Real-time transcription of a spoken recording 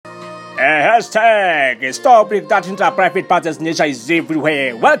Hashtag stop that inter-private parties nature is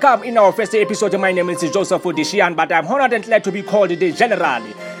everywhere. Welcome in our first episode. My name is Joseph Odishian, but I'm honored and glad to be called the General.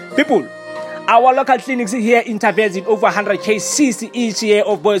 People, our local clinics here intervenes in over 100 cases each year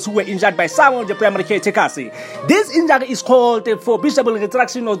of boys who were injured by some of the primary caretakers. This injury is called foreseeable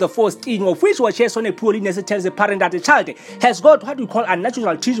retraction of the foreskin, of which was based on a poorly tells the parent that the child has got what we call a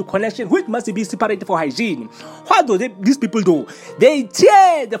natural tissue connection, which must be separated for hygiene. What do these people do? They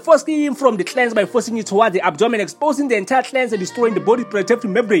tear the foreskin from the glands by forcing it towards the abdomen, exposing the entire glands and destroying the body protective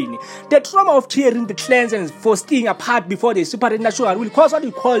membrane. The trauma of tearing the glands and foreskin apart before they separate naturally will cause what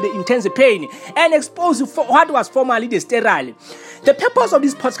we call the intense pain and expose what was formerly the sterile. The purpose of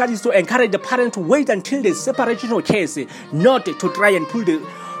this podcast is to encourage the parent to wait until the separation occurs, not to try and pull the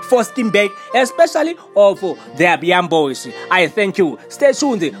foreskin back, especially of their young boys. I thank you. Stay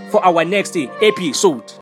tuned for our next episode.